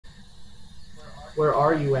Where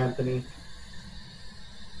are you, Anthony?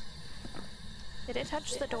 Did it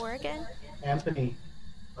touch the door again? Anthony,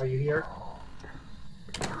 are you here?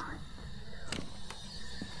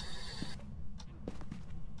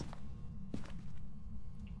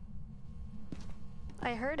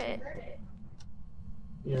 I heard it.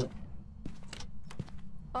 Yep.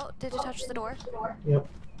 Oh, did it touch the door? Yep.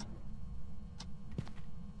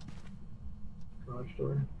 Garage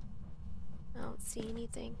door. I don't see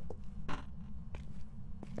anything.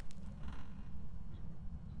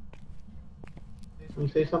 Can you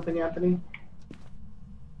say something, Anthony?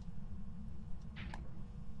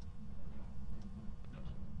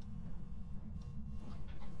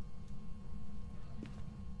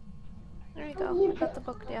 There you go. Put the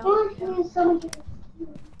book down.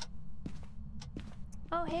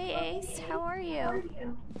 Oh, hey Ace. How are you?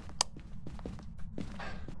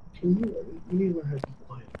 Can you need to learn how to be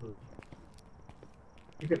quiet, please?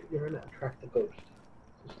 You're gonna attract the ghost.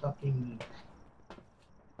 So stop being mean.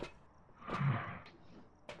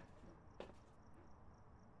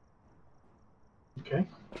 Okay.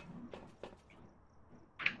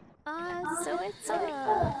 So it's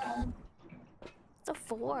a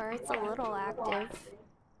 4. It's a little active.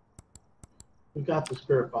 We got the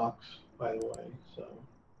spirit box, by the way, so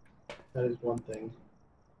that is one thing.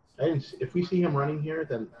 I didn't see, if we see him running here,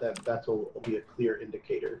 then that'll be a clear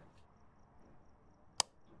indicator.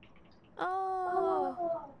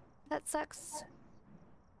 Oh, that sucks.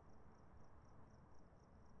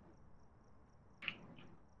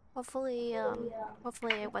 Hopefully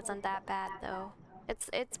it wasn't that bad though.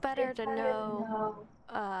 It's better to know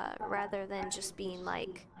rather than just being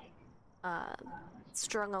like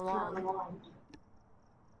strung along.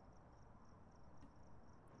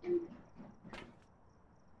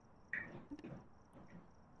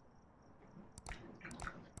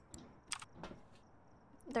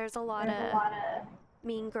 There's a lot of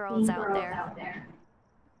mean girls out there.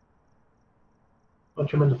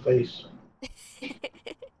 Punch him in the face.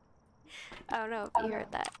 I don't know if you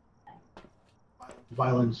heard that.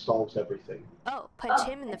 Violence solves everything. Oh, punch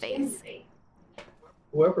him in the face.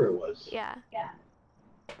 Whoever it was. Yeah.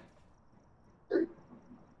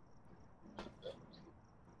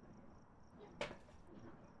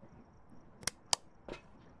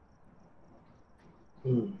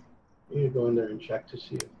 We need to go in there and check to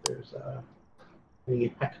see if there's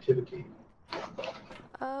any activity.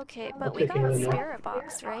 Okay, but we got a spirit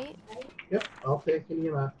box, right? Yep, I'll take an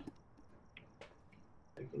EMF.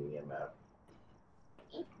 Take an EMF.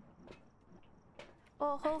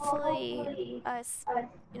 Well, hopefully us,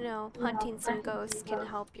 hunting some ghosts can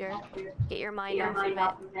help get your mind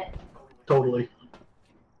off of it. Totally.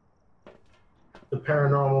 The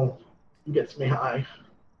paranormal gets me high.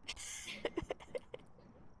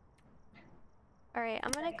 Alright,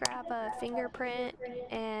 I'm gonna grab a fingerprint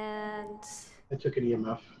and... I took an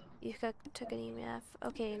EMF. You took an EMF.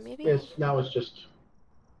 Okay, maybe... Yes, now it's just...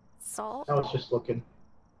 Salt? Now it's just looking.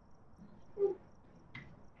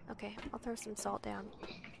 Okay, I'll throw some salt down.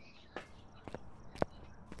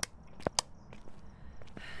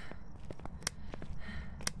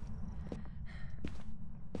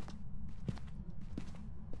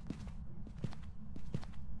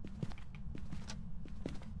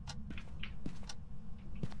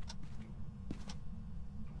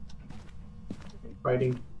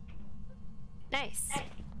 Writing. Nice.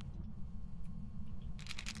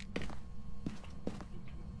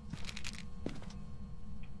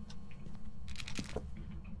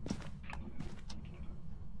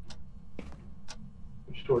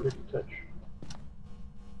 Which door did you touch?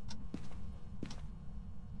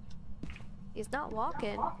 He's not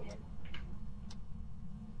walking.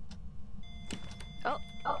 Oh.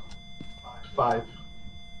 5.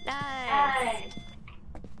 Nice.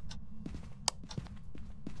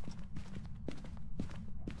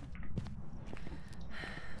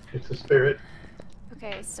 It's a spirit.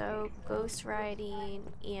 Okay, so ghost riding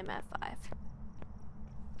EMF 5.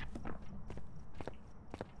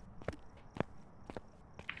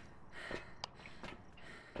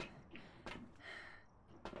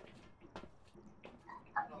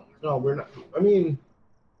 No, we're not. I mean,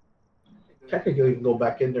 technically, we can go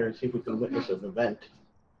back in there and see if we can witness an event.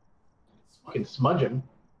 We can smudge him.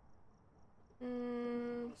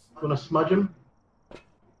 Mm. Want to smudge him?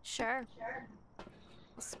 Sure.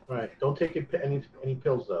 Right. Don't take any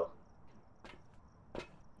pills though.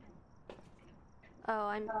 Oh,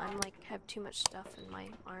 I'm like have too much stuff in my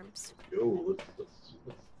arms. Yo,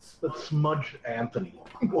 let's smudge Anthony.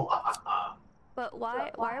 But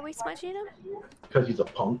why are we smudging him? Because he's a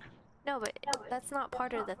punk. No, but that's not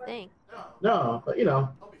part of the thing. No, but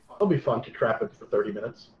it'll be fun to trap him for 30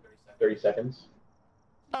 minutes, 30 seconds.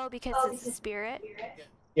 Oh, because it's a spirit?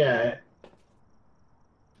 Yeah.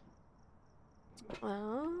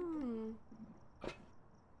 Oh.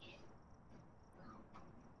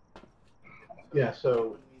 Yeah,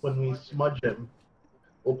 so when we smudge him,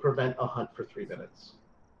 we'll prevent a hunt for 3 minutes.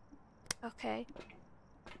 Okay.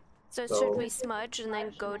 So should we smudge and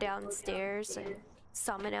then go downstairs and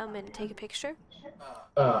summon him and take a picture?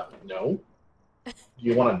 No. Do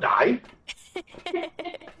you want to die?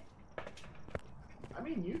 I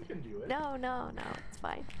mean, you can do it. No, it's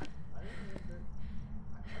fine.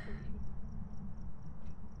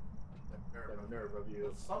 That nerve of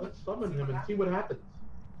you. Let's summon him and see what happens.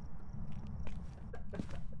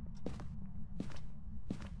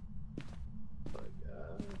 I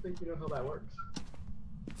don't think you know how that works.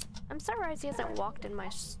 I'm surprised he hasn't walked in my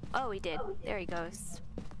oh, he did. There he goes.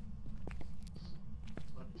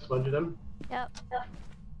 Smudged him? Yep.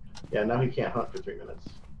 Yeah, now he can't hunt for 3 minutes.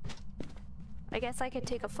 I guess I could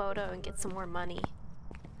take a photo and get some more money.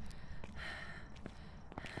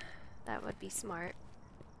 That would be smart.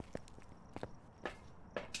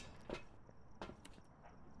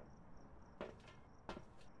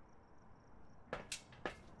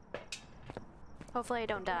 Hopefully I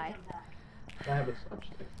don't die. I have a smudge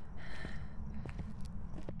stick.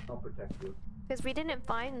 I'll protect you. Because we didn't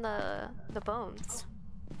find the bones.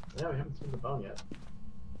 Yeah, we haven't seen the bone yet.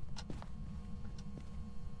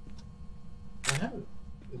 I haven't.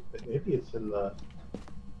 Maybe it's in the...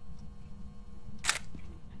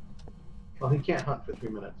 Well, he can't hunt for 3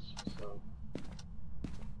 minutes, so...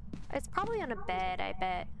 It's probably on a bed, I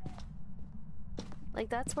bet. Like,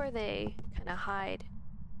 that's where they kind of hide.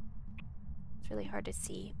 It's really hard to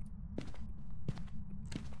see.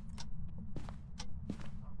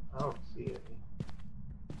 I don't see any.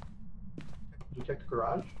 Did you check the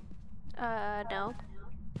garage? No.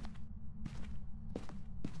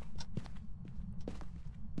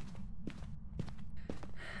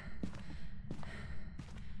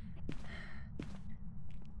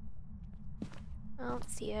 I don't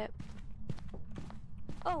see it.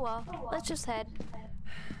 Oh well, let's just head.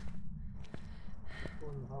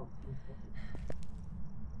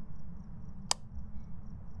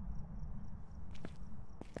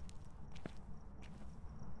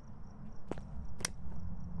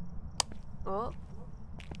 Oh.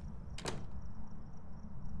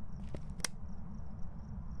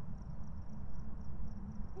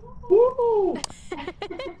 Woo!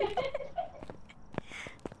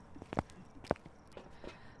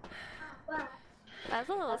 That's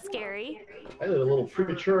a little scary. I did a little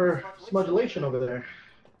premature smudulation over there.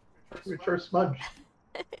 Premature smudge.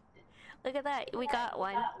 Look at that, we got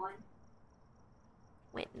one.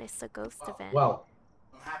 Witness a ghost event. Well,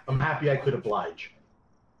 I'm happy I could oblige.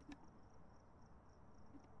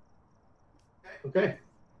 Okay.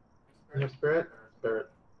 You have spirit? Spirit.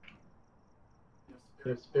 You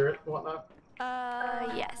have spirit and whatnot?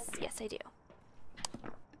 Yes I do.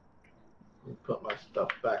 Let me put my stuff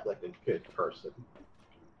back like a good person.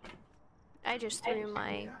 I just threw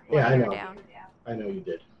my Yeah, I lighter know. down. I know you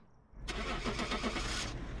did.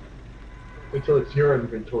 Wait till it's your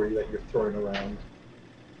inventory that you're throwing around.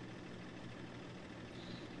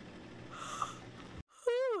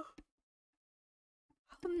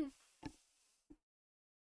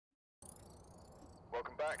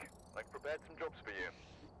 Welcome back. I've prepared some jobs for you.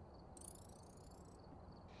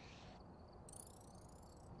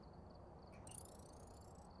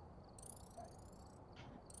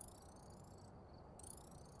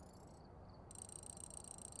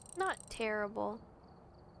 Not terrible.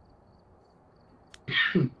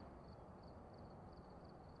 You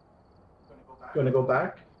want to go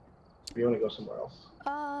back? Or you want to go somewhere else?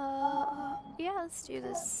 Yeah, let's do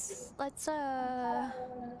this. Let's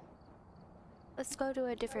go to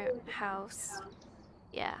a different house.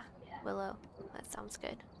 Yeah, Willow. That sounds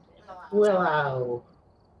good. Willow.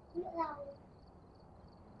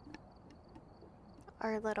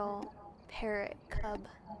 Our little parrot cub.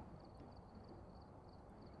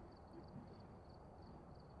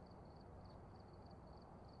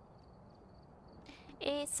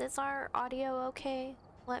 Ace, is our audio okay?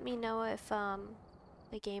 Let me know if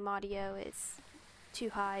the game audio is too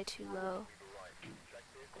high, too low,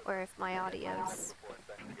 or if my audio's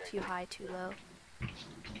too high, too low.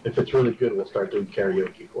 If it's really good, we'll start doing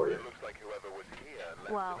karaoke for you.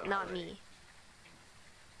 Well, not me.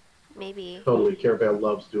 Maybe. Totally, Caravel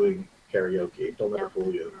loves doing karaoke. Don't let her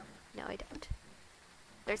fool you. No, I don't.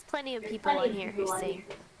 There's plenty of people on here who sing.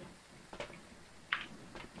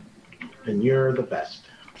 And you're the best.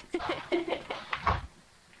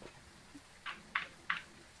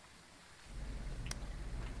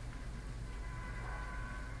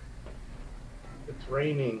 It's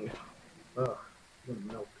raining. Ugh, I'm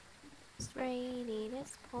gonna melt. It's raining,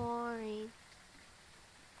 it's pouring.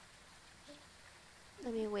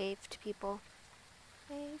 Let me wave to people.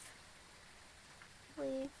 Wave.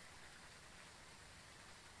 Wave.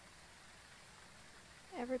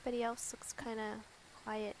 Everybody else looks kind of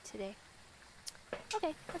quiet today.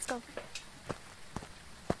 Okay, let's go.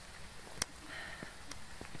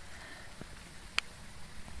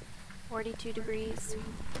 $42.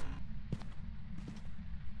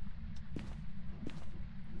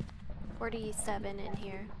 47 in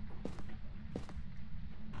here.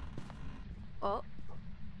 Oh.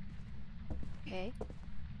 Okay.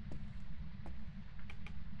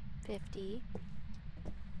 50.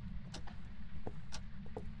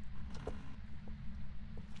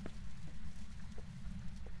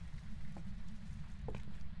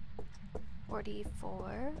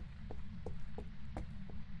 $44.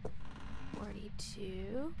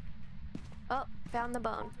 42. Oh, found the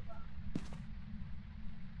bone.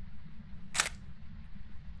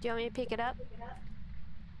 Do you want me to pick it up?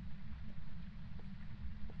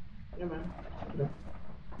 Yeah, man. Yeah.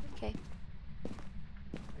 Okay.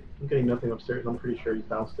 I'm getting nothing upstairs. I'm pretty sure he's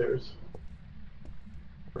downstairs.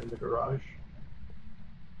 Or in the garage.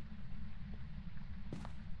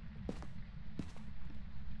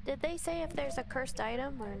 Did they say if there's a cursed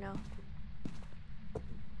item or no?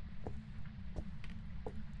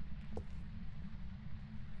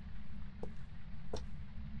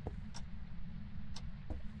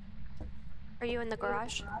 Are you in the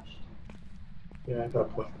garage? Yeah, I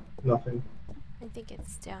got nothing. I think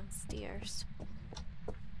it's downstairs.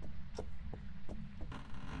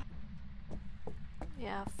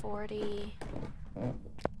 Yeah, 40.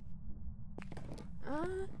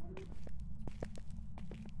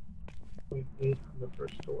 0.8 from the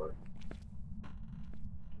first door.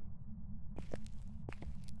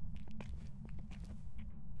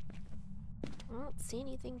 I don't see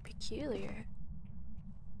anything peculiar.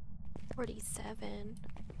 47.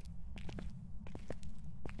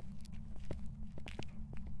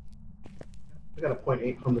 I got a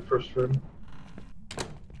 0.8 from the first room.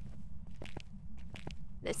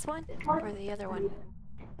 This one? Or the other one?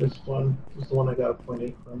 This one is the one I got a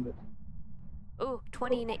 0.8 from. It. Ooh,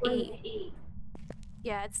 28.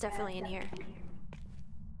 Yeah, it's definitely in here.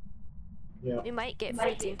 Yeah. We might get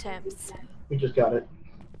freezing temps. We just got it.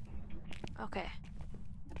 Okay.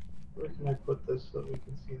 Where can I put this so we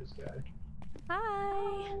can see this guy?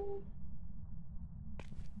 Hi!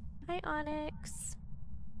 Hi, Onyx.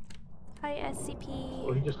 Hi, SCP.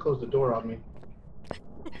 Oh, he just closed the door on me.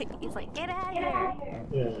 He's like, get out of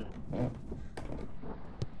here! Yeah.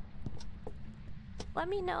 Let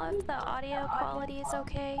me know if the audio quality is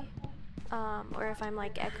okay. Or if I'm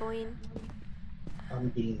like echoing. I'm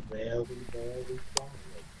being very, very quiet.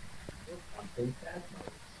 Something bad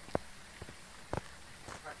noise.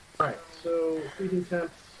 Alright, so freezing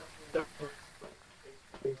temps.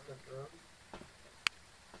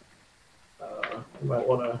 You might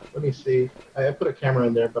want to, let me see. I put a camera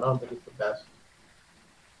in there, but I don't think it's the best.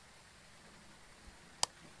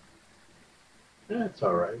 Yeah, it's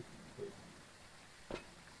alright.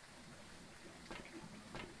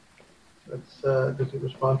 Let's, does it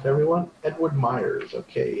respond to everyone? Edward Myers,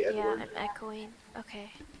 okay, Edward. Yeah, I'm echoing.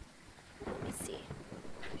 Okay. Let me see.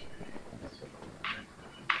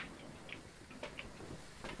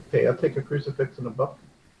 Okay, I'll take a crucifix and a book.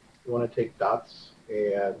 You want to take dots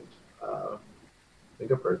and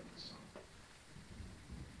fingerprints.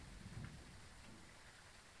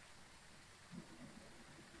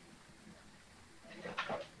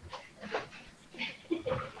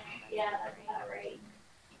 Yeah, that's about right.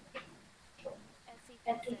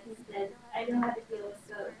 SCP says, I know how to deal with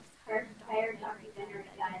ghosts. First, hire a documentary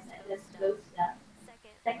guys that does ghost stuff.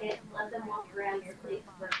 Second, let them walk around your place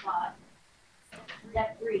for a cause.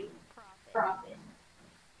 Step 3, profit.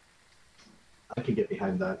 I could get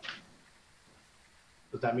behind that.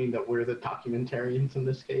 Does that mean that we're the documentarians in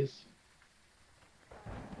this case?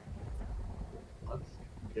 Let's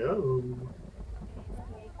go.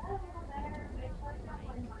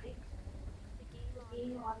 The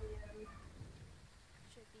game audio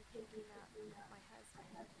should be picking up my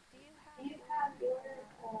husband. Do you have your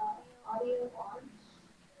Audio on?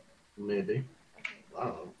 Maybe. Okay. I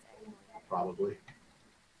don't know. Probably.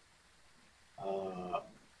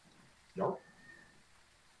 Nope.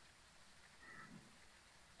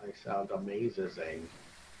 I sound amazing. Okay,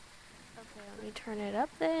 let me turn it up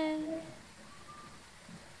then.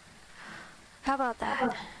 How about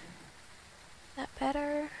that? That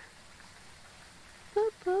better?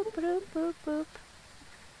 Boop, boop, boop, boop,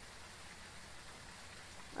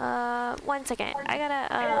 boop. 1 second. I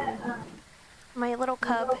gotta, My little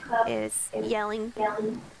cub is yelling,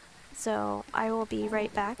 so I will be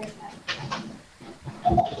right back.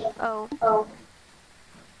 Oh.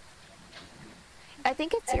 I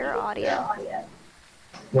think it's your audio.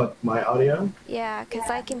 What, my audio? Yeah, because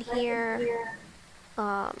I can hear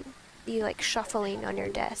you like shuffling on your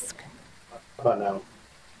desk. How about now?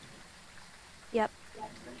 Yep.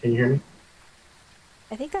 Can you hear me?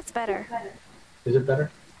 I think that's better. Is it better?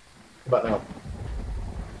 How about now?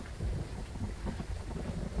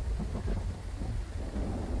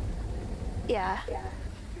 Yeah.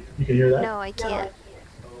 You can hear that? No, I can't.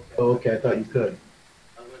 Oh, okay, I thought you could.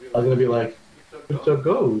 I was gonna be like, it's a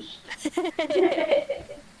ghost.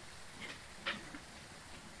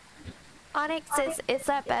 Onyx, is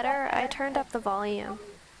that better? I turned up the volume.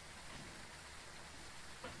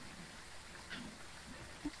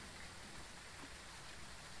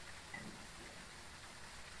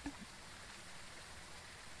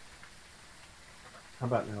 How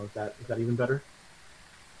about now? Is that even better?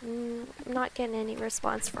 I'm not getting any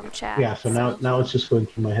response from chat. Yeah, so now it's just going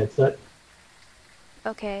through my headset.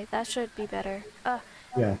 Okay, that should be better.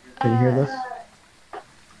 Yeah, can you hear this?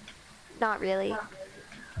 Not really.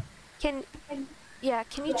 Can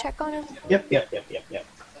you check on him? Yep.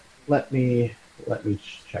 Let me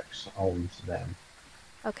check sounds then.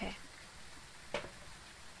 Okay.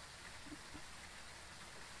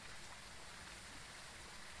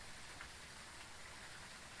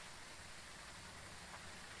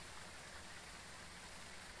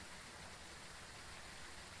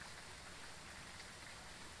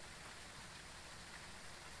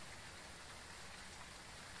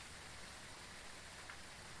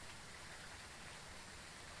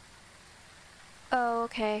 Oh,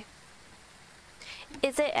 okay.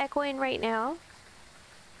 Is it echoing right now?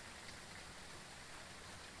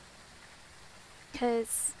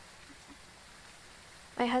 Because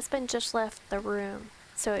my husband just left the room,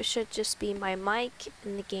 so it should just be my mic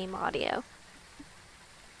and the game audio.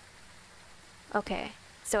 Okay,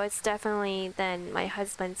 so it's definitely then my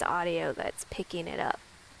husband's audio that's picking it up.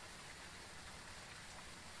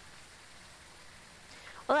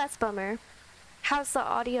 Well, that's a bummer. How's the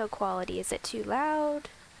audio quality? Is it too loud?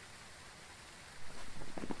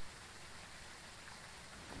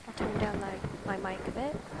 I'll turn down my mic a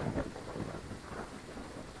bit.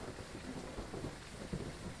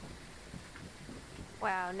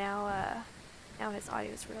 Wow, now his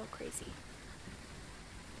audio is real crazy.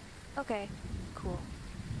 Okay, cool.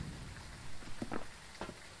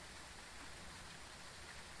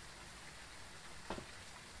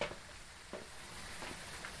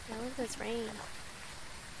 Now look at this rain.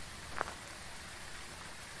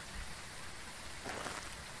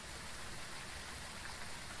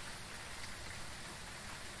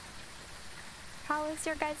 How is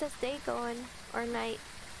your guys' day going? Or night?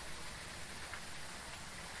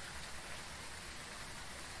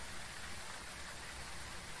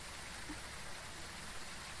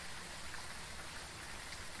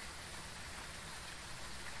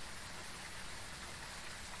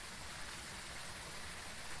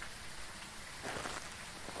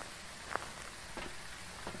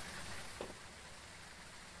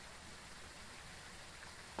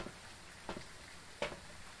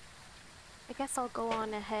 I guess I'll go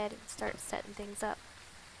on ahead and start setting things up.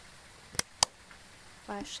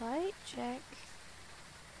 Flashlight, check.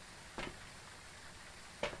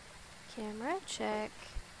 Camera, check.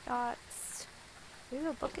 Dots. Do we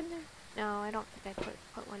have a book in there? No, I don't think I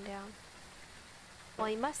put one down. Well,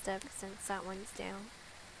 you must have, since that one's down.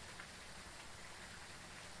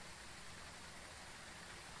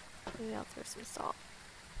 Maybe I'll throw some salt.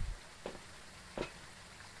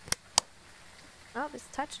 Oh, it's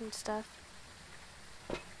touching stuff.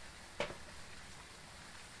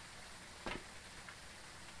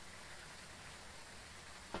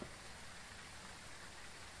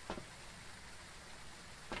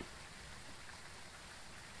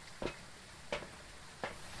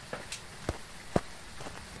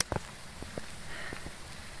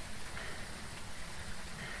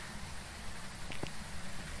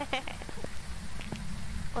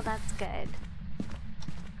 Well, that's good.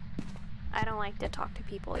 I don't like to talk to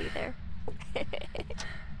people either.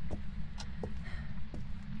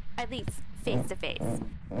 At least face to face.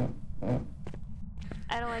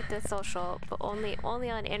 I don't like the social, but only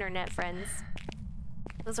on internet friends.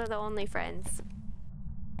 Those are the only friends.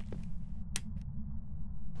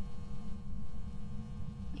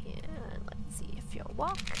 And let's see if you'll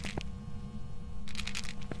walk.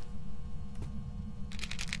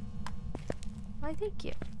 Why, thank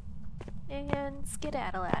you. And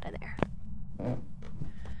skedaddle out of there.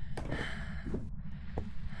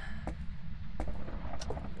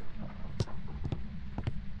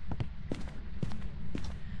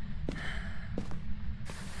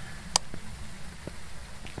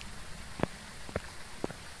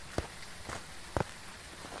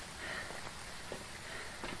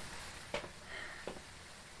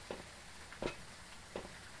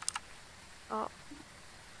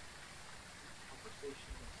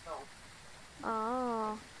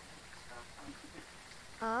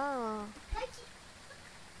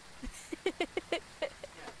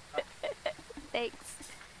 Thanks.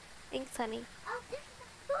 Thanks, honey.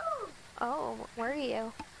 Oh, were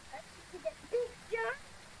you?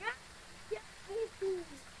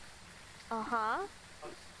 Uh-huh.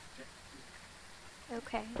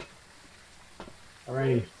 Okay.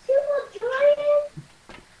 Alrighty.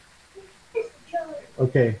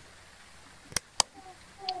 Okay.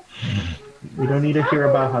 We don't need to hear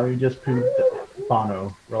about how you just pooped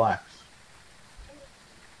Bono. Relax.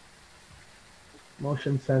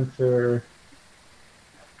 Motion sensor.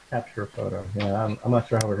 Capture a photo. Yeah, I'm not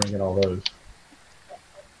sure how we're gonna get all those.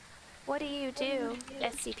 What do you do,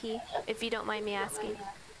 SCP, if you don't mind me asking?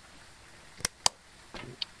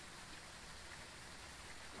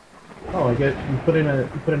 Oh, I get you put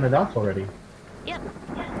in the dots already. Yep.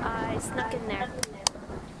 I snuck in there.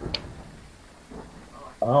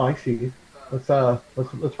 Oh, I see. Let's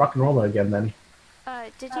rock and roll that again then.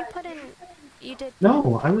 Did you put in... You did...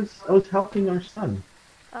 No, I was helping our son.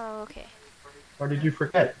 Oh, okay. Or did you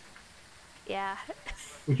forget? Yeah.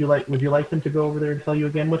 Would you like him to go over there and tell you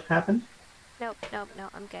again what happened? Nope, no,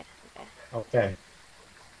 I'm good. Okay.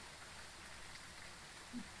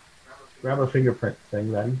 Grab a fingerprint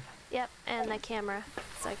thing then. Yep, and the camera,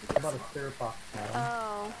 so I can How do about a spirit box now?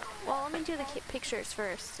 Oh, well, let me do the pictures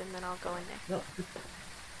first, and then I'll go in there. No.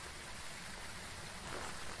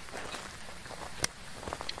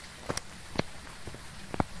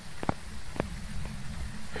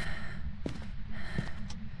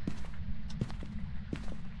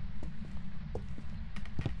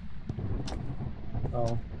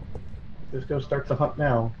 Oh. Just go start the hunt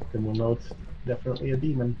now, then we'll know it's definitely a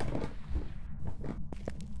demon.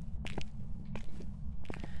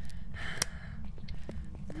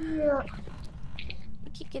 Yeah.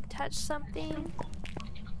 Think you could touch something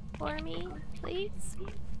for me, please?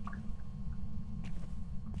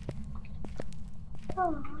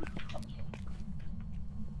 Oh.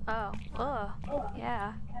 Oh,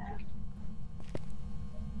 yeah.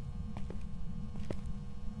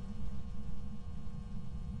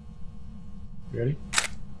 Ready?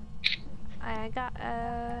 I got,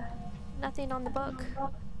 nothing on the book.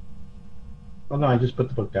 Oh no, I just put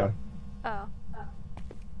the book down. Oh.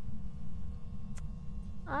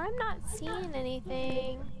 I'm not seeing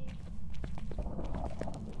anything.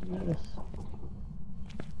 Yes.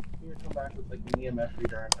 Here, come back with like an EMF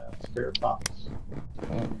reader and a spirit box.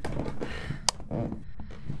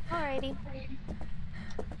 Alrighty.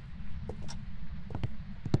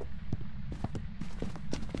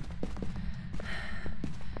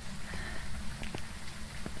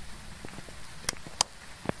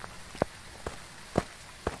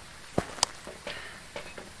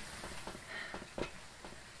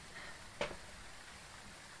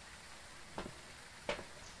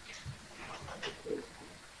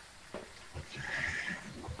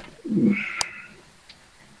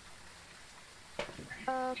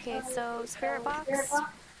 Okay, so spirit box.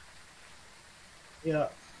 Yeah.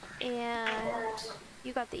 And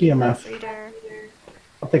you got the EMF EMF reader.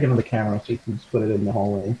 I'll take it to the camera so you can just put it in the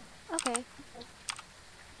hallway. Okay.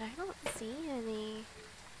 I don't see any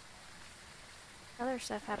other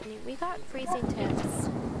stuff happening. We got freezing temps.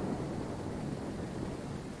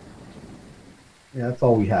 Yeah, that's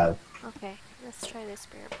all we have. Okay, let's try this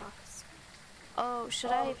spirit box. Oh,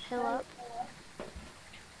 should I heal up?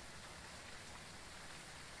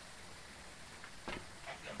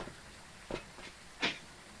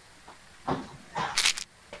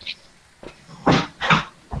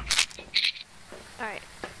 Alright.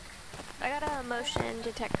 I got a motion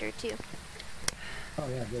detector too. Oh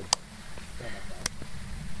yeah, good. Sorry about that.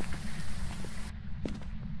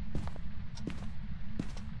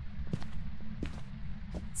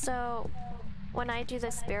 So, when I do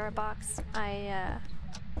the spirit box, I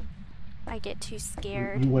get too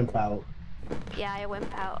scared. You wimp out. Yeah, I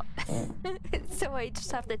wimp out. So I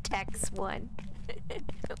just have to text one.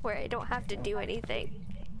 Where I don't have to do anything.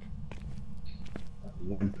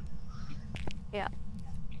 Wimp. Yeah.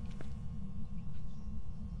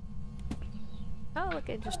 Oh, look,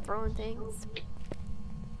 it just throwing things.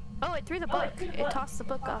 Oh, it threw the book. It tossed the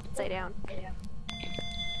book upside down.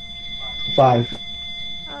 5.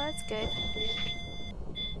 Oh, that's good.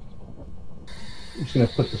 I'm just gonna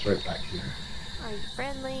put this right back here. Are you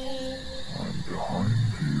friendly? I'm behind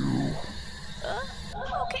you.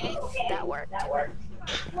 Okay, that worked.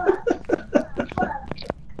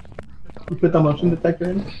 You put the motion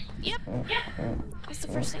detector in? Yep. That's the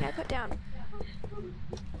first thing I put down.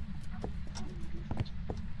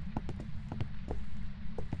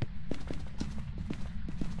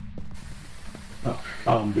 Oh,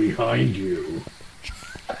 I'm behind you.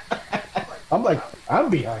 I'm like, I'm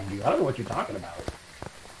behind you. I don't know what you're talking about.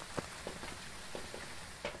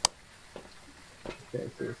 Okay,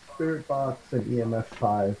 so Spirit Box and EMF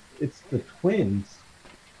 5. It's the twins.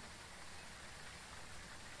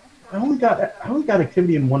 I only got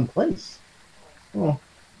activity in one place. Oh,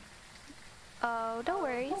 Oh, no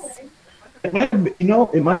worries. it might have been,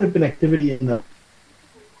 it might have been activity in the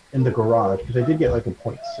garage because I did get like a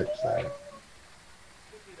 0.6 there.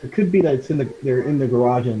 It could be that they're in the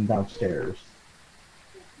garage and downstairs.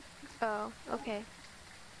 Oh, okay.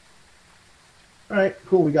 All right,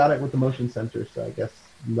 cool. We got it with the motion sensor, so I guess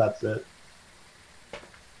that's it.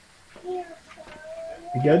 You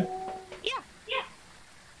good? Yeah.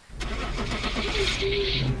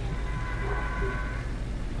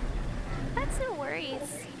 That's no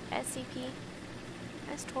worries, SCP.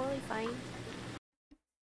 That's totally fine.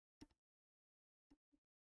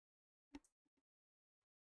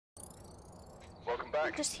 Welcome back.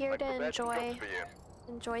 I'm just here to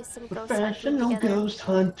enjoy some ghost hunting Professional together. ghost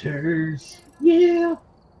hunters. Yeah.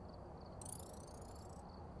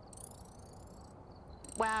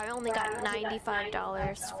 Wow, I only got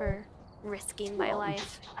 $95 for risking my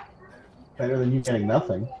life. Better than you getting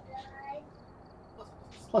nothing.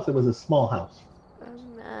 Plus, it was a small house.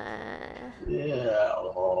 Yeah.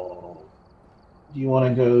 Do you want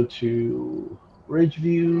to go to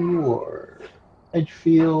Ridgeview or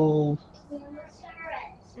Edgefield?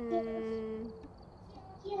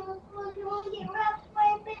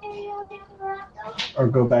 Or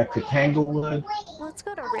go back to Tanglewood? Let's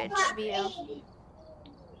go to Ridgeview.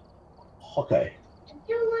 Okay.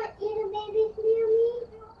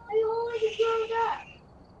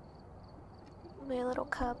 My little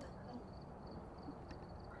cub.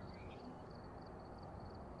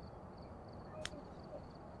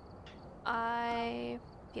 I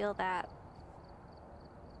feel that.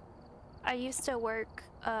 I used to work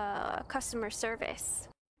customer service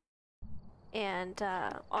and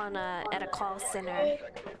at a call center,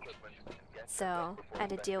 so I had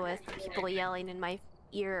to deal with people yelling in my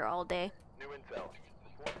ear all day.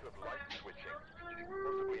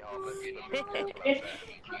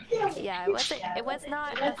 Yeah, it was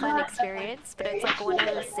not a fun experience, but it's like one of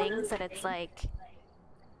those things that it's like,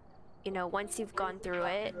 once you've gone through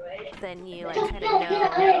it, then you like kind of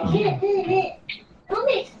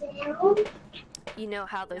know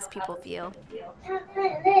how those people feel.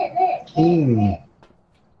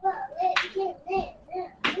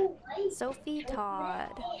 Sophie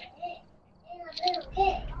Todd.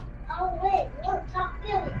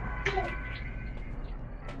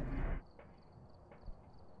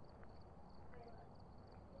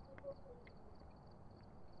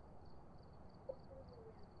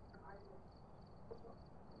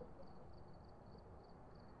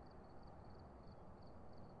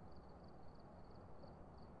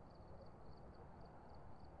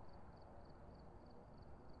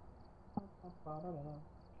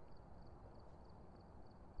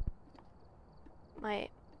 My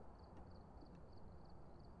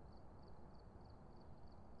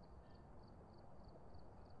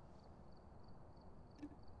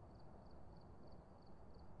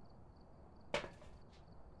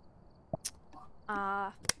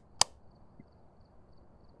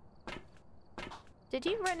did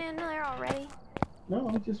you run in there already? No,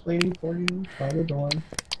 I'm just waiting for you by the door.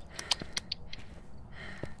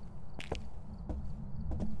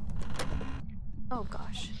 Oh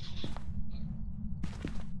gosh.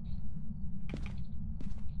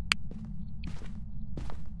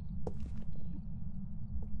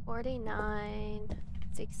 $49,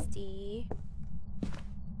 $60.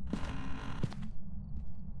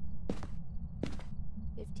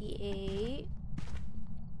 $58.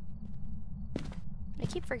 I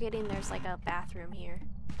keep forgetting there's like a bathroom here.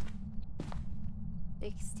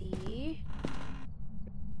 $60.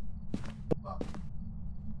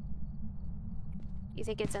 You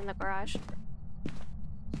think it's in the garage?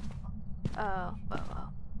 Oh,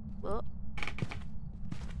 well.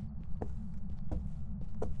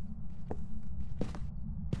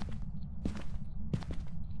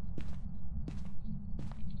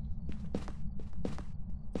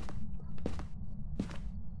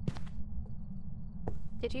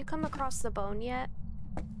 Did you come across the bone yet?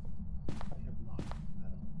 I have not.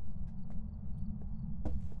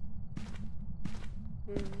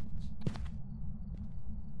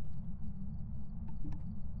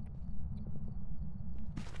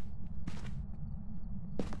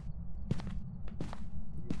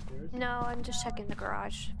 No, I'm just checking the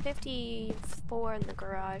garage. 54 in the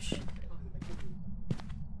garage.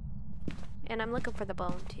 And I'm looking for the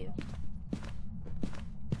bone too.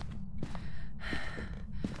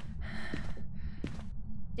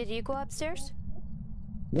 Did you go upstairs?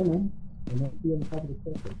 No, no. I might be on the top of the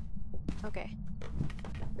staircase. Okay.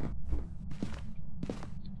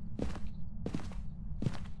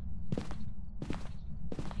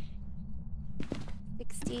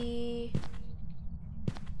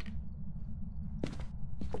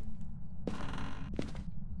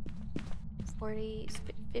 40,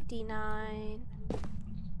 59.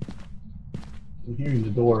 I'm hearing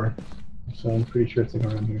the door, so I'm pretty sure it's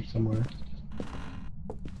around here somewhere.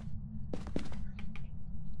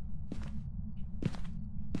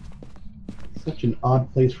 Such an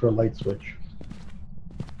odd place for a light switch.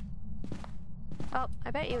 Oh,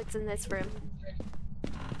 I bet you it's in this room.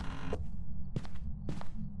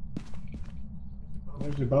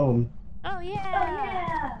 There's your bone. Oh yeah! Oh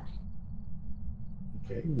yeah!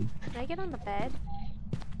 Okay. Can I get on the bed?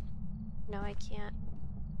 No, I can't.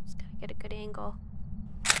 Just gotta get a good angle.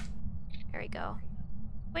 There we go.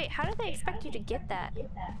 Wait, how did they expect you to get that?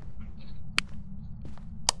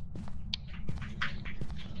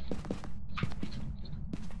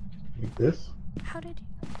 Like this? How did you...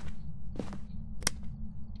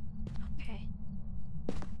 Okay.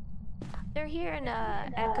 They're hearing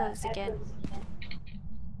echoes again.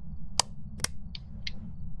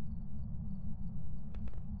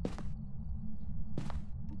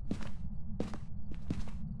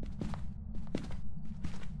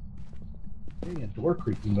 Hearing a door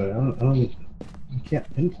creaking, but I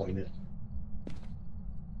can't pinpoint it.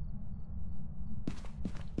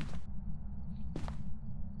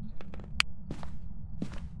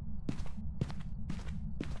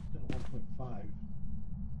 Still 1.5.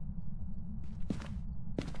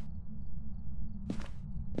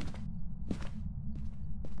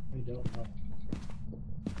 I don't know.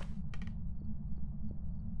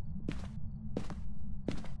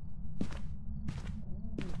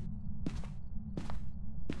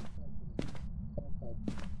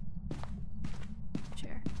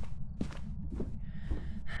 Sure.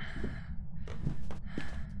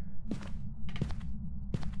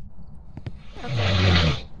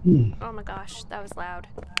 Okay. Oh my gosh, that was loud.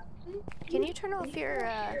 Can you turn off your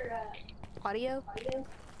audio?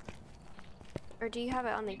 Or do you have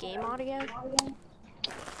it on the game audio? Is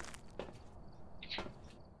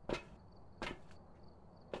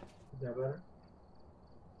that better?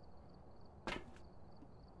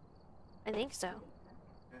 I think so.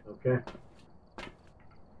 Okay.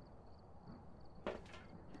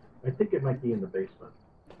 I think it might be in the basement.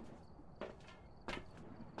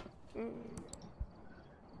 Mm.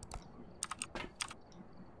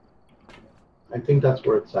 I think that's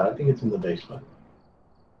where it's at. I think it's in the basement.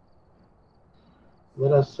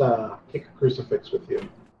 Let us kick a crucifix with you.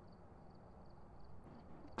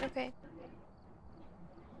 Okay.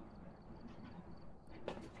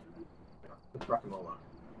 Let's rock and roll on.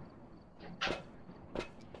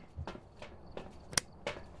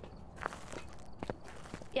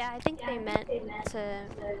 Yeah, I think they meant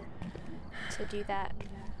to do that.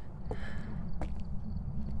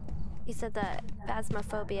 He said that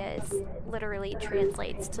phasmophobia is literally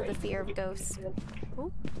translates to the fear of ghosts.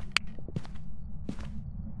 Ooh.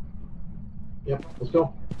 Yep, let's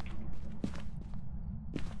go.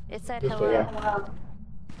 It said This hello. way, yeah.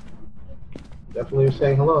 Definitely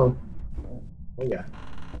saying hello. Oh yeah.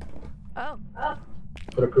 Oh.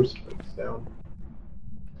 Put a crucifix down.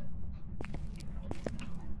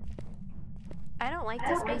 I don't like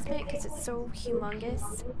this basement because it's so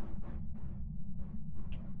humongous.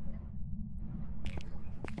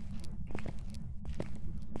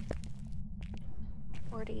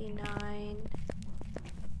 $49.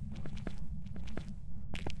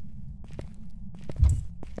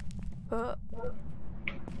 Oh.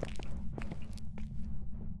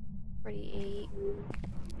 48.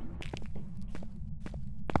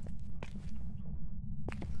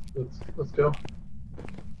 Let's go.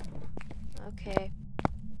 Okay.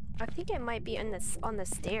 I think it might be in this on the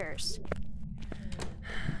stairs.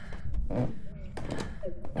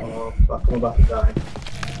 Oh fuck! I'm about to die.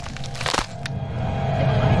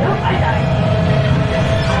 Nope, I died.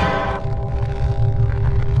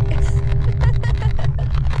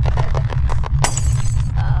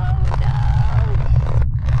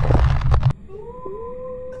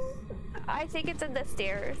 I think it's in the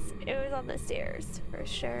stairs. It was on the stairs, for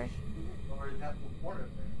sure.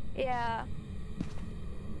 Yeah.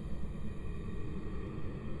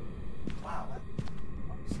 Wow,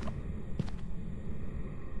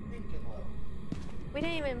 We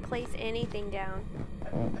didn't even place anything down.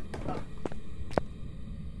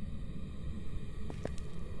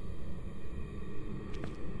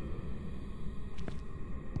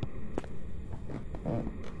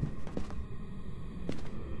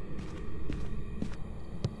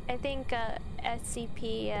 I think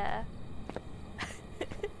SCP yeah,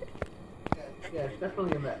 it's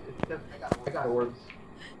definitely in that. It's definitely. I got orbs.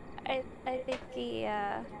 I think he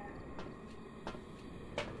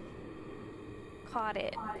caught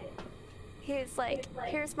it. He was like,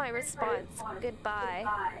 here's my response, goodbye,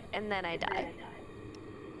 and then I died.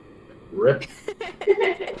 Rip.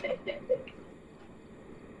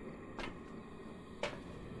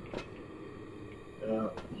 Yeah.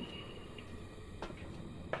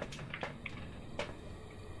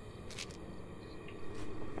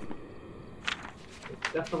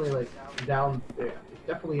 It's definitely like down there. It's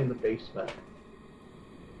definitely in the basement.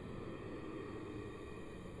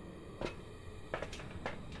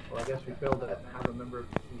 Well, I guess we failed to have a member of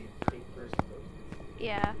the team take first.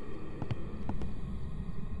 Yeah.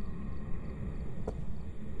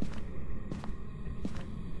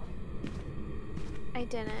 I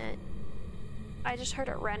didn't. I just heard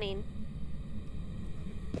it running.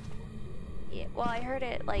 Yeah, well, I heard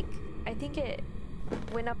it, like, I think it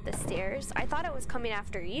went up the stairs. I thought it was coming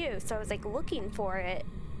after you, so I was, like, looking for it.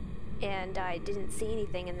 And I didn't see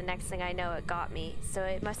anything, and the next thing I know, it got me. So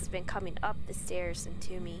it must have been coming up the stairs and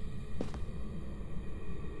to me.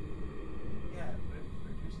 Yeah, but it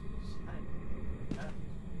was producing the sound.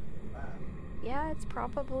 Yeah, it's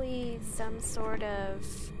probably some sort of,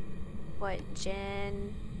 what,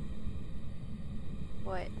 gen...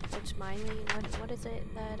 What, which mining, what is it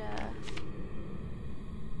that,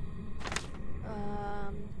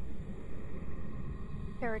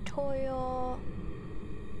 territorial,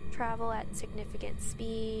 travel at significant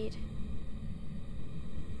speed.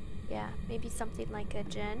 Yeah, maybe something like a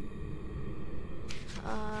gen.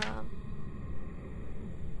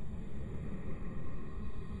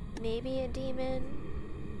 Maybe a demon.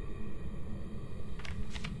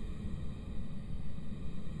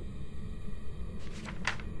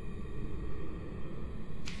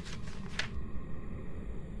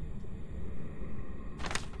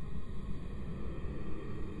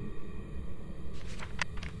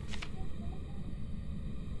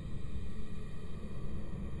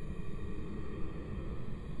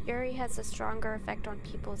 Fury has a stronger effect on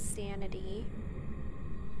people's sanity.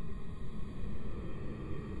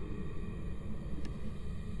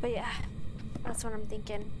 But yeah, that's what I'm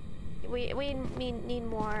thinking. We need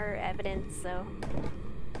more evidence, so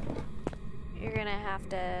you're gonna have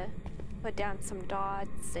to put down some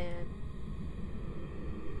dots and...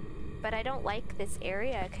 But I don't like this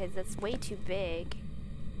area because it's way too big.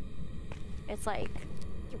 It's like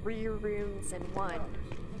 3 rooms in one.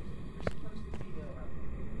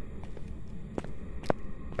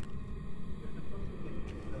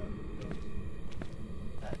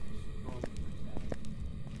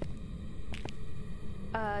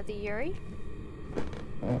 The Yuri?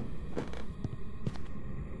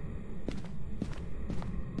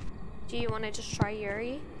 Do you want to just try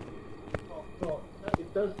Yuri? Well,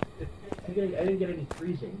 it does. I didn't get any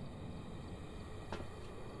freezing.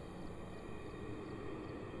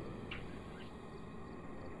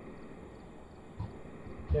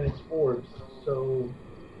 And it's orbs, so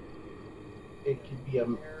it could be a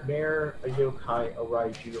mare, a yokai, a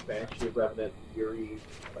raiju, a banshee, a revenant, Yuri.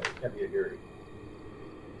 It can't be a Yuri.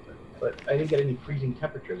 But I didn't get any freezing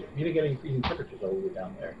temperatures. You didn't get any freezing temperatures while we were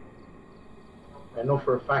down there. I know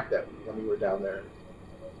for a fact that when we were down there,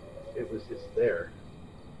 it was just there.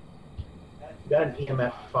 You got an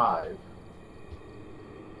EMF 5.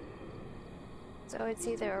 So it's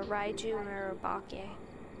either a Raiju or a Bake.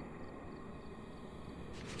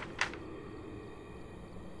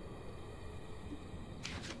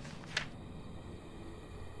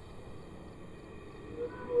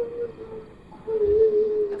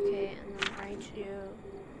 Okay, and then Raiju.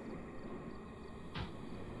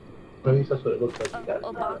 At least that's what it looks like.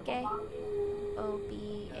 Obake?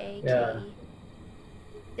 O-B-A-K-E. Yeah.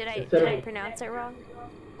 Did I pronounce it wrong?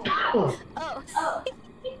 Oh.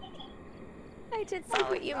 I just saw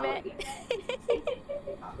what you meant.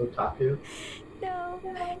 Otaku? No,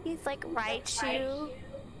 he's like Raichu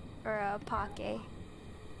or a Pake.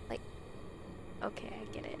 Like, okay, I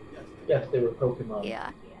get it. Yes, they were Pokemon. Yeah.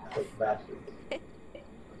 Like bastards.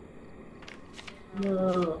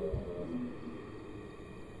 No.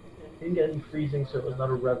 Didn't get any freezing, so it was not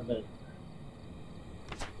a revenant.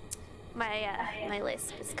 My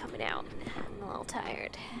list is coming out. I'm a little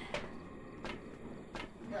tired.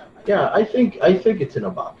 Yeah, I think it's an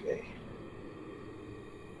Obake.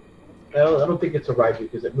 I don't think it's a Raiju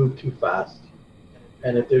because it moved too fast.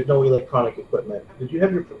 And if there's no electronic equipment, did you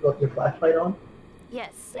have your flashlight on?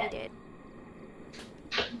 Yes, I did.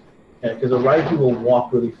 Yeah, because a Raiju will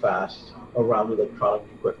walk really fast around electronic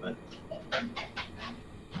equipment.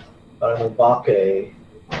 But an Obake,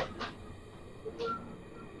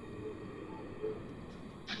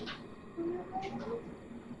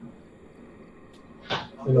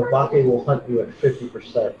 will hunt you at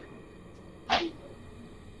 50%.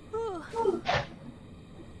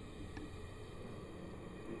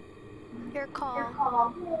 Your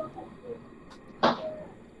call.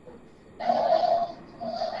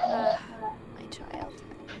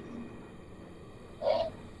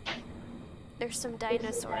 There's some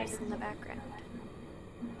dinosaurs in the background.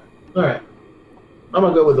 Alright. I'm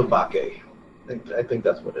gonna go with Obake. I think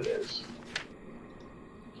that's what it is.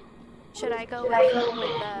 Should I go with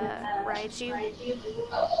Raiju?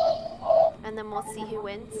 And then we'll see who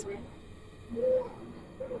wins.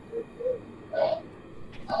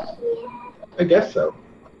 I guess so.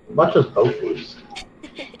 Much as both lose.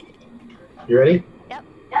 You ready? Yep.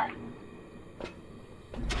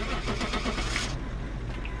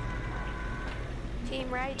 Team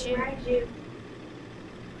Raiju.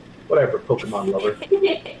 Whatever, Pokemon lover.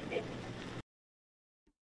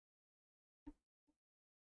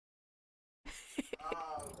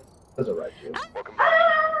 That's a Raiju. Welcome back.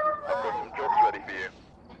 I've got some jobs ready for you.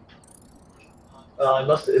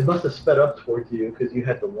 It must have sped up towards you because you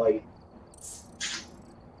had the light.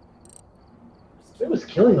 It was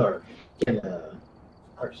killing our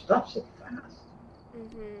stuff so fast.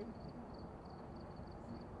 Mm-hmm.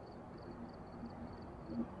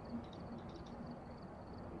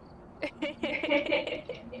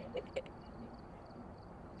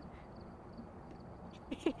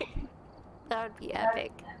 That would be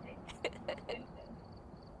epic.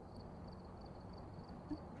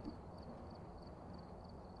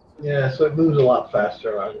 Yeah, so it moves a lot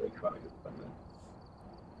faster. I'm really trying to get from it.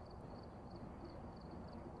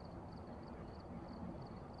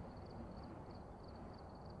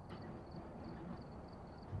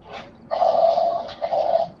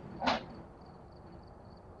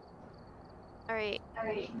 Alright.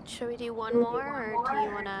 Should we do one more, or do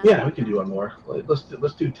you wanna? Yeah, we can do one more. Let's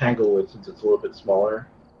do Tanglewood since it's a little bit smaller.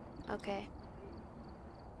 Okay.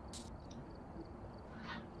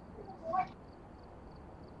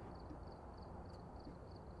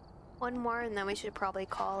 One more, and then we should probably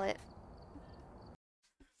call it.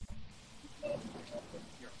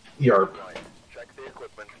 Yarp. Right. Check the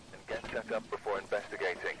equipment and get set up before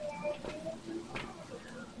investigating.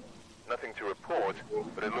 Nothing to report,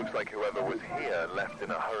 but it looks like whoever was here left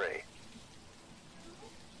in a hurry.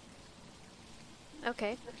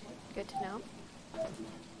 Okay, good to know.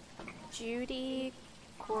 Judy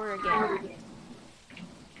Corrigan.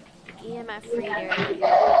 EMF reader.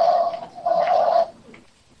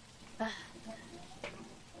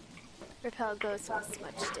 Repel ghost was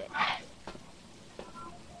smudged it.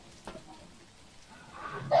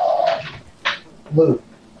 Move.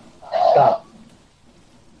 Stop.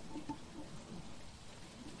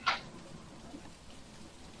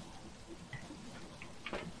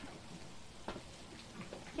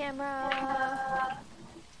 Camera.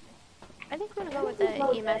 I think we're gonna go with the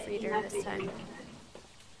EMF reader this time.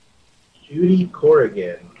 Judy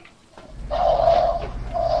Corrigan.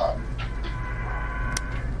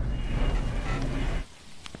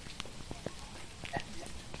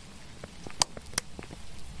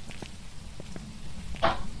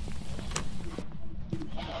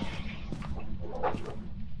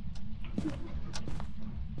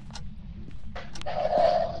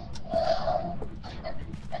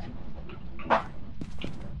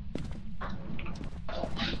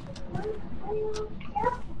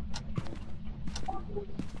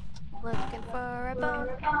 Looking for a bone.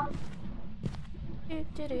 Do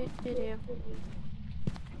do do do do.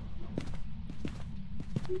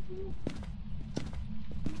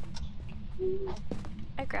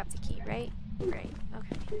 I grabbed the key, right? Right,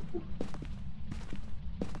 okay.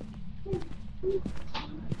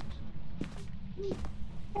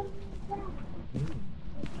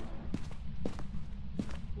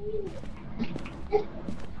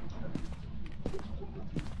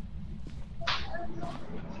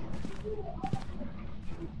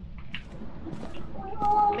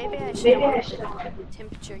 Maybe I should have the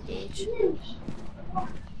temperature gauge.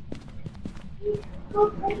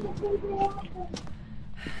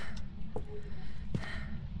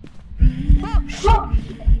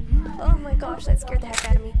 Oh my gosh, that scared the heck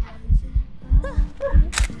out of me.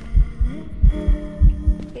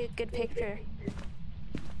 Get a good picture.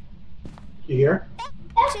 You hear?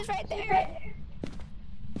 She's right there.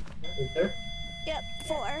 Right there? Yep,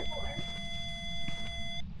 4.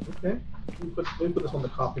 Okay. Let me put this on the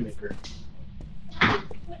coffee maker.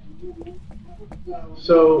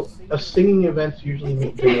 So, a singing event usually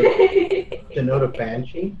denote a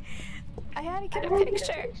banshee. I had to get a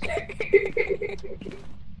picture.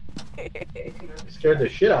 It scared the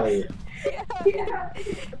shit out of you. Yeah.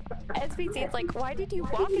 SPC's like, why did you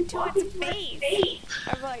walk into its face?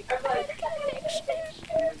 I'm like,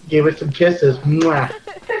 picture. Gave it some kisses. Mwah.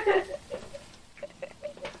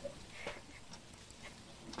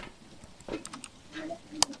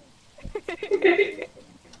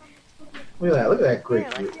 Look at that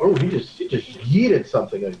grapefruit. Yeah, Oh, he just yeeted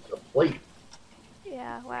something on a plate.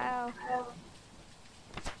 Yeah, wow.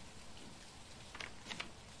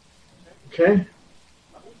 Okay.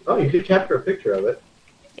 Oh, you did capture a picture of it.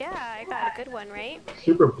 Yeah, I got a good one, right?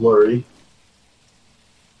 Super blurry.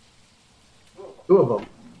 2 of them.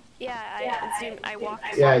 Yeah, I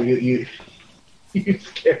walked. Yeah, you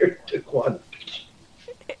scared took one.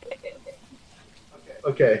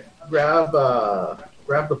 Okay, grab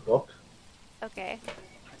the book. Okay.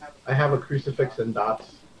 I have a crucifix and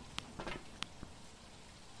dots.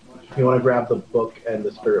 If you want to grab the book and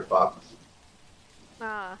the spirit box.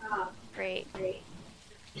 Ah, great.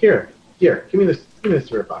 Here, give me the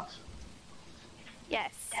spirit box.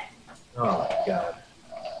 Yes. Oh my god.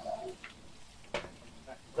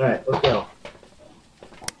 Alright, let's go.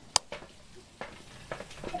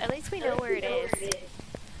 At least we know where it is.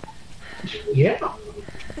 Yeah.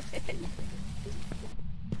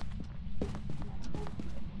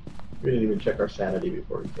 We didn't even check our sanity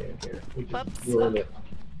before we came here. We just Whoops. ruined it.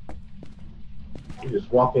 We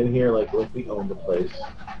just walk in here like we own the place.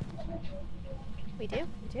 We do.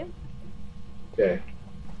 Okay.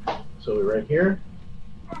 So we're right here.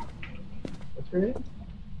 What's her name?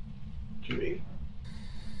 Judy.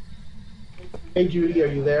 Hey Judy, are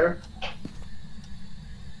you there?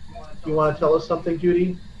 Do you want to tell us something,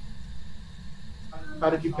 Judy? How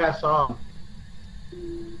did you pass on?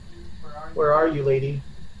 Where are you, lady?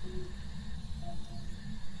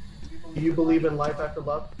 Do you believe in life after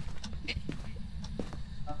love?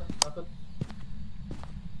 Nothing?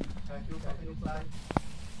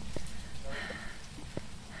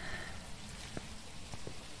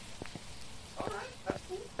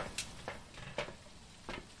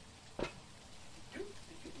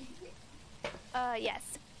 Yes.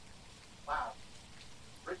 Wow.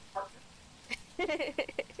 Great partner. Great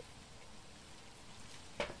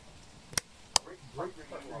partner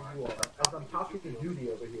you are. As I'm talking to Judy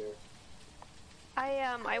over here.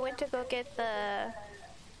 I went to go get the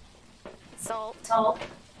salt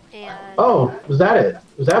and Oh, was that it?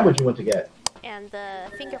 Was that what you went to get? and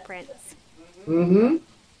the fingerprints. Mm-hmm.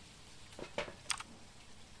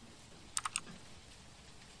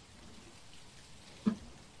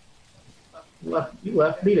 You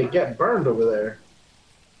left me to get burned over there.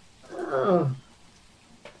 Oh.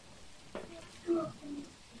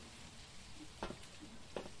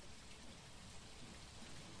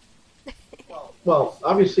 Well,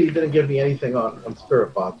 obviously you didn't give me anything on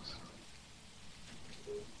Spirit Box.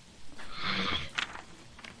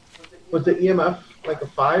 Was the EMF like a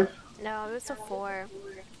 5? No, it was a 4.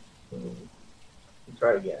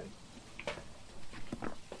 Try again.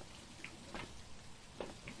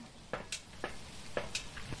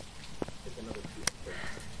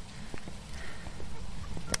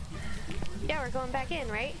 Yeah, we're going back in,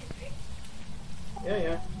 right?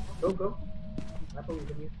 Yeah. Go. I believe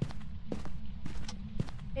in you.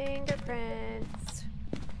 Fingerprints.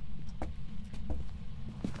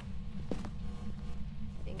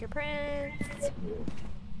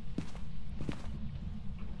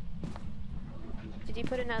 Did you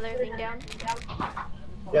put another thing down?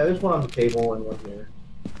 Yeah, there's one on the table and one here.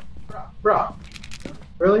 Bruh.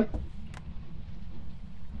 Really?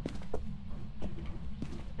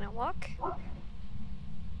 Can I walk?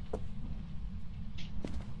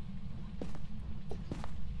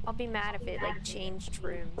 I'll be mad if it like changed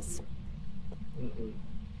rooms. Mm-mm.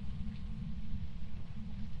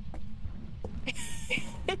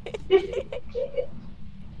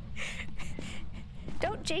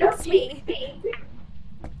 Don't jinx me.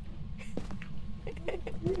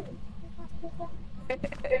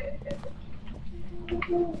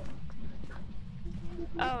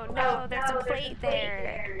 Oh no, there's a plate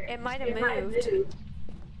there. It might have moved.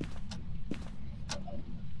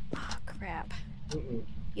 Oh crap. Mm-mm.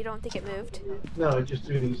 You don't think it moved? No, it just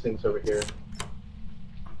threw these things over here.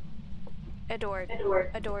 A door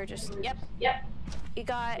just, yep. Yep. You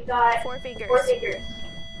got 4 fingers. 4 fingers.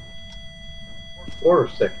 4 or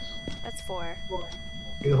 6? That's 4.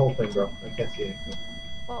 See the whole thing, bro. I can't see anything.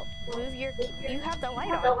 Well, move your, you have the light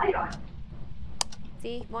Have the on. light on.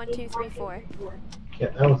 See? 1, 2, 3, 4.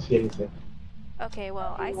 Can't, I don't see anything. Okay,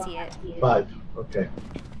 well, I see it. 5. Okay.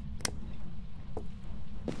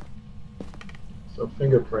 So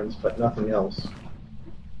fingerprints, but nothing else.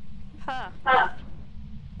 Huh. Huh.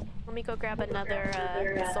 Let me go grab another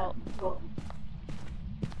salt.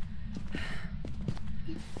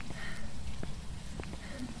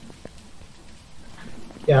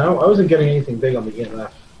 Yeah, I wasn't getting anything big on the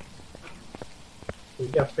EMF. We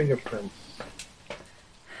got fingerprints.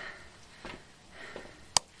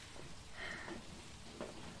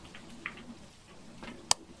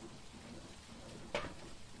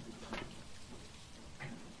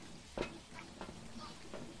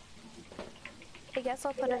 Hey guess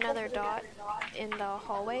I'll put another dot in the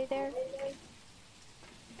hallway there.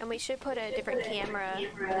 And we should put a different camera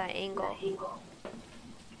for that angle.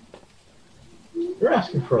 You're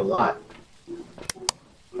asking for a lot.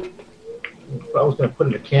 If I was going to put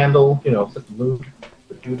in a candle, you know, set the mood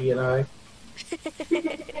for Judy and I.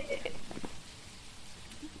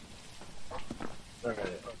 Alright,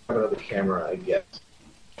 I'll have another camera, I guess.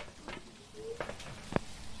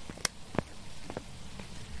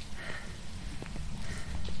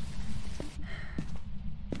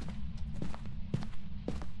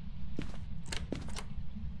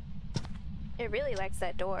 It really likes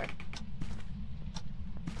that door.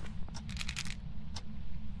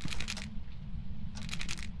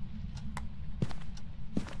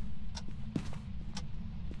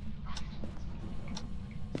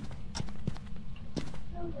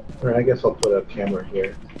 Alright, I guess I'll put a camera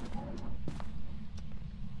here.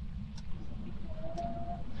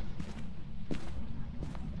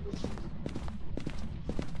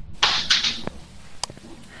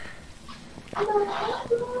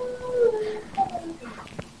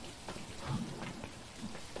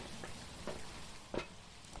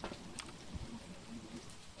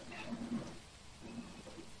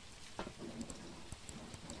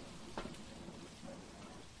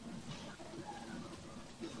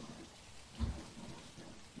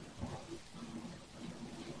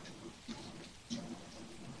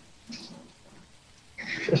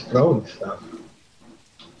 Just throwing stuff.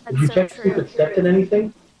 That's Did you so check true. if it stepped in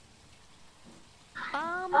anything?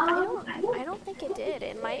 I don't think it did.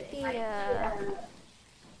 It might be A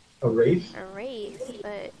wraith? a wraith,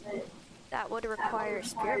 but that would require a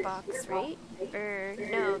spirit box, right? Or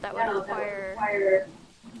no, that would require.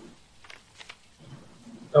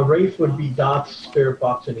 A wraith would be Dot's spirit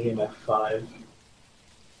box in EMF 5.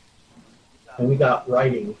 And we got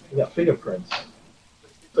writing. We got fingerprints.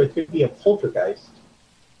 So it could be a poltergeist.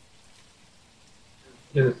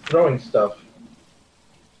 Because it's throwing stuff.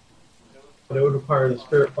 But it would require the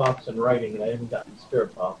spirit box and writing, and I haven't gotten the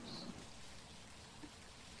spirit box.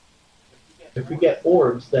 If we get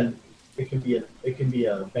orbs, then it can be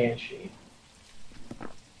a banshee.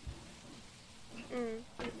 Mm.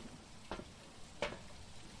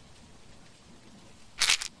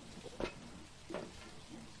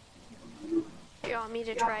 You want me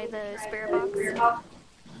to try the spirit box?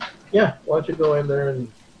 Yeah, why don't you go in there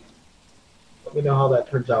and let me know how that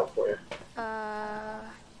turns out for you.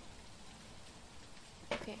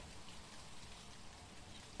 Okay.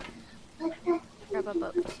 Grab a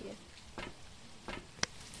boat to you.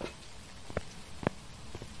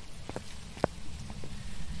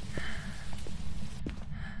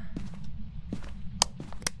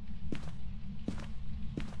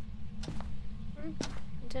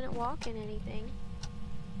 Didn't walk in anything.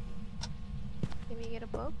 Can we get a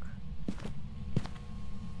book?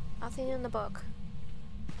 Nothing in the book.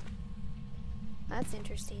 That's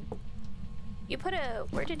interesting. You put a...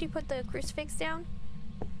 Where did you put the crucifix down?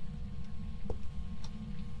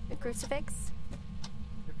 The crucifix?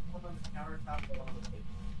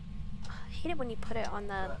 I hate it when you put it on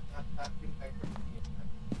the...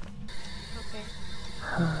 Okay.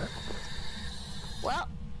 Well,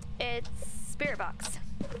 it's spirit box.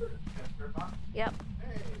 Yep.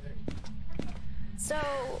 So,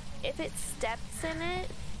 if it steps in it,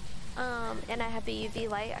 and I have the UV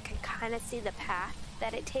light, I can kind of see the path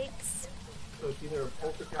that it takes. So it's either a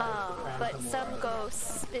poltergeist or But phantom some or a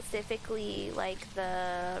ghosts, specifically like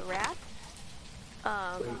the rat,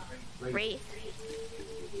 wraith,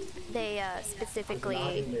 they specifically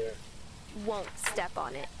nodding there. won't step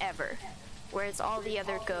on it ever, whereas all the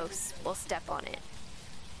other ghosts will step on it.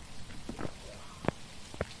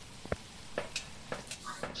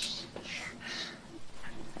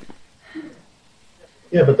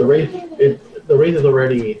 Yeah, but the wraith is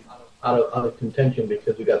already out of contention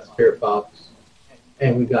because we got spirit box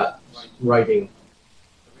and we got writing.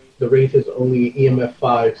 The wraith is only EMF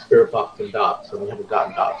 5, spirit box, and dots, and we haven't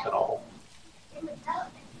gotten dots at all.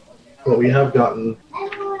 What we have gotten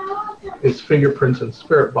is fingerprints and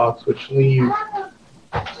spirit box, which leave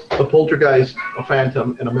a poltergeist, a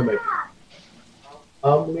phantom, and a mimic.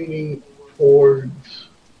 I'm leaning towards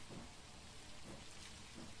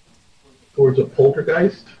a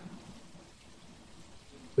poltergeist,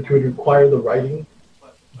 which would require the writing,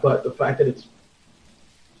 but the fact that it's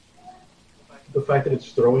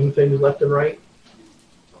throwing things left and right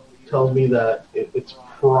tells me that it's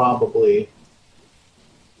probably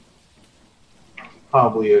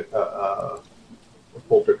a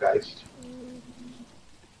poltergeist.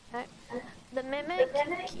 The mimic,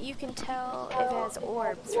 you can tell if it has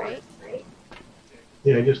orbs, right?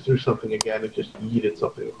 Yeah, I just threw something again. It just yeeted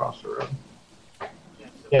something across the room.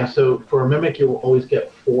 Yeah, so for a mimic, you will always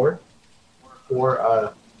get four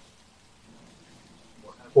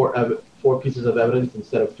four pieces of evidence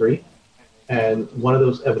instead of three, and one of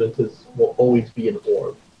those evidences will always be an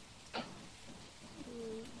orb.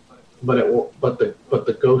 But it will, but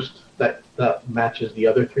the ghost that matches the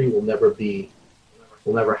other three will never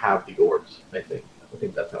have the orbs. I think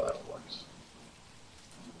that's how that works.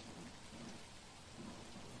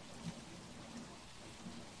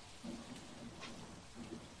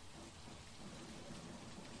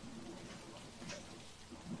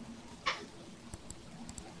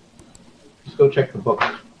 Just go check the book.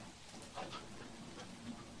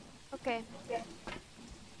 Okay.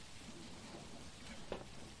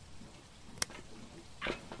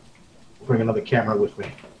 Bring another camera with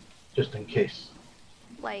me, just in case.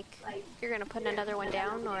 Like, you're gonna put another one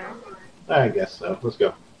down, or? I guess so. Let's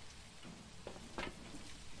go.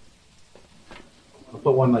 I'll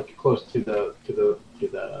put one like close to the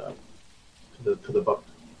book.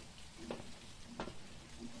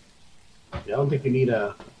 Yeah, I don't think you need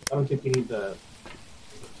the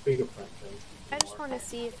fingerprint thing. I just want to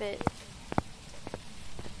see if it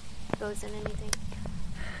goes in anything.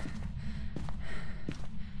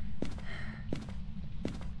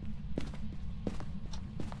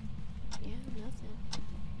 Yeah, nothing.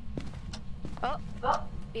 Oh,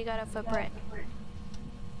 we got a footprint.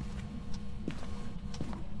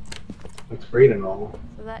 Looks great and all.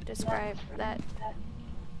 So that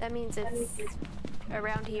that means it's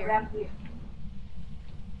around here.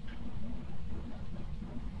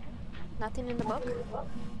 Nothing in the book?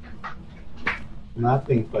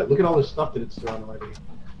 Nothing, but look at all this stuff that it's thrown already.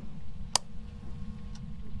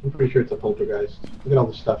 I'm pretty sure it's a poltergeist. Look at all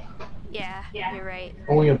this stuff. Yeah, you're right.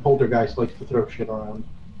 Only a poltergeist likes to throw shit around.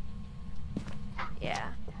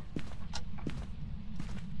 Yeah.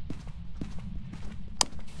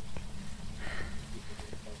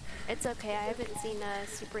 It's okay, I haven't seen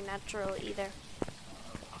Supernatural either.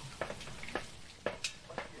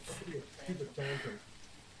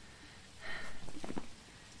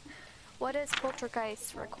 What does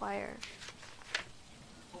poltergeist require?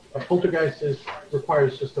 A poltergeist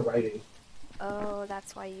requires just the writing. Oh,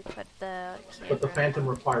 that's why you put the camera. But the phantom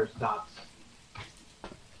requires dots.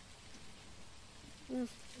 Mm.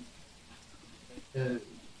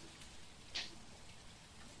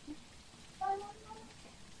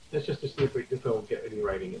 That's just to see if it'll get any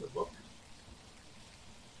writing in the book.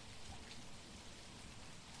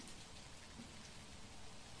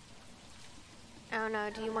 I don't know,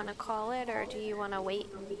 do you want to call it or do you want to wait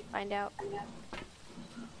and find out?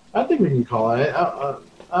 I think we can call it.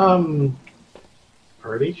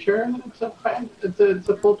 Pretty sure that it's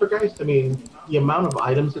a poltergeist. I mean, the amount of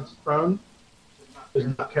items it's thrown is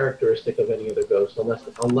not characteristic of any other ghost, unless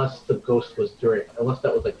the ghost was unless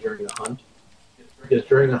that was like during a hunt. Because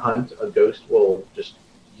during a hunt, a ghost will just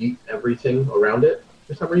yeet everything around it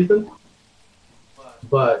for some reason.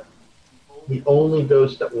 But the only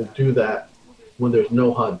ghost that will do that when there's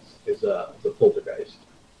no hunts is the poltergeist.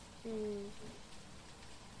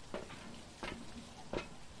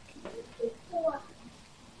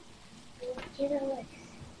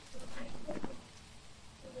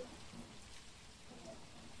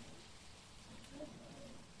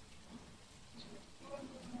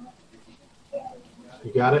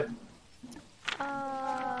 You got it?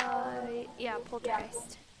 Yeah,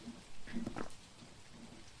 poltergeist.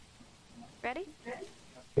 Ready?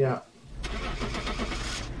 Yeah.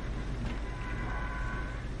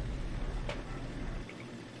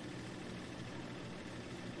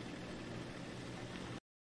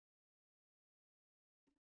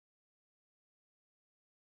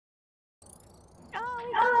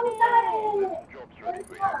 Oh, we got it!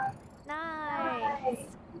 Nice!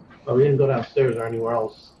 But we didn't go downstairs or anywhere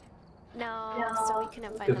else. No, so we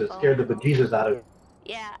couldn't find the Because it phone. scared the bejesus out of it.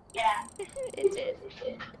 Yeah, it did.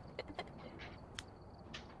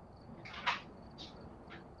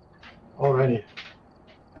 Alrighty.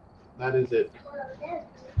 That is it.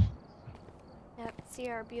 Yep, see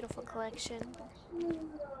our beautiful collection.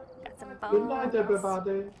 Got some bones. Good night,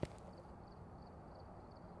 everybody.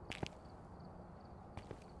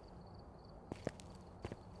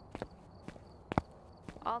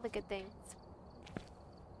 All the good things.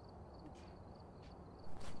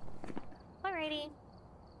 Alrighty.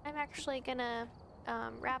 I'm actually gonna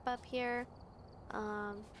wrap up here.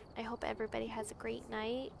 I hope everybody has a great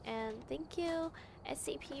night, and thank you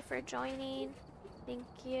SCP for joining. Thank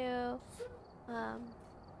you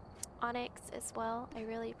Onyx as well. I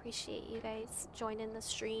really appreciate you guys joining the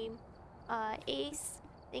stream. Ace,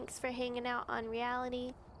 thanks for hanging out on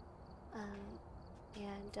Reality.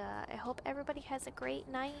 And I hope everybody has a great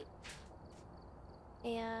night.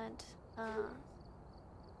 and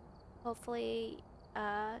hopefully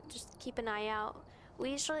just keep an eye out. We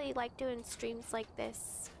usually like doing streams like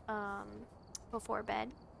this before bed,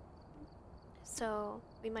 so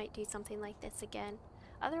we might do something like this again.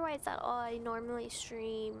 Otherwise, I normally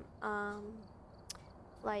stream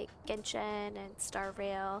like Genshin and Star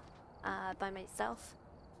Rail by myself,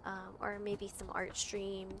 or maybe some art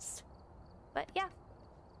streams. But yeah,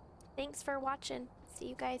 thanks for watching. See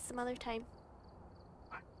you guys some other time.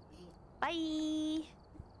 Bye!